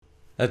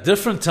At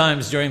different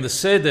times during the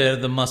Seder,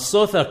 the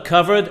Massoth are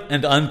covered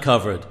and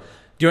uncovered.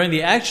 During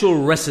the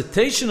actual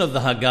recitation of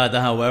the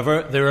Haggadah,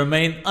 however, they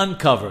remain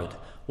uncovered.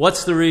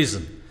 What's the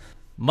reason?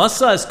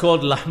 Masa is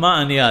called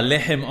lahma aniyah,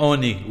 lehem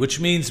oni, which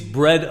means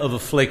bread of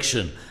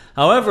affliction.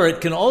 However,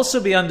 it can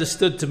also be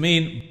understood to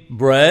mean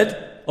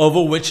bread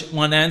over which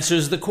one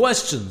answers the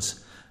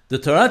questions. The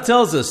Torah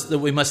tells us that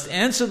we must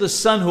answer the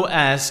son who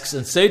asks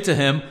and say to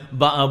him,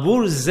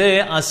 Ba'abur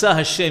zeh asa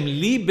Hashem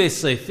li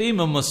b'seifim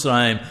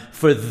u'Misraim.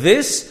 For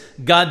this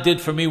God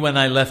did for me when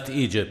I left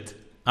Egypt.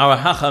 Our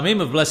Hachamim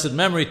of blessed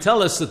memory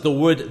tell us that the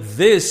word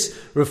this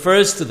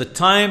refers to the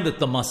time that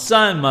the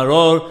Masa and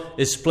Maror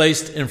is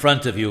placed in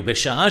front of you.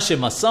 B'sha'ah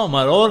she'masa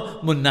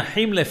u'Maror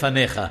munnachim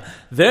lefanecha.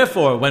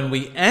 Therefore, when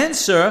we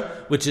answer,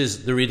 which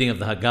is the reading of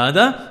the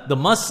Haggadah, the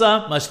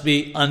Masa must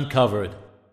be uncovered.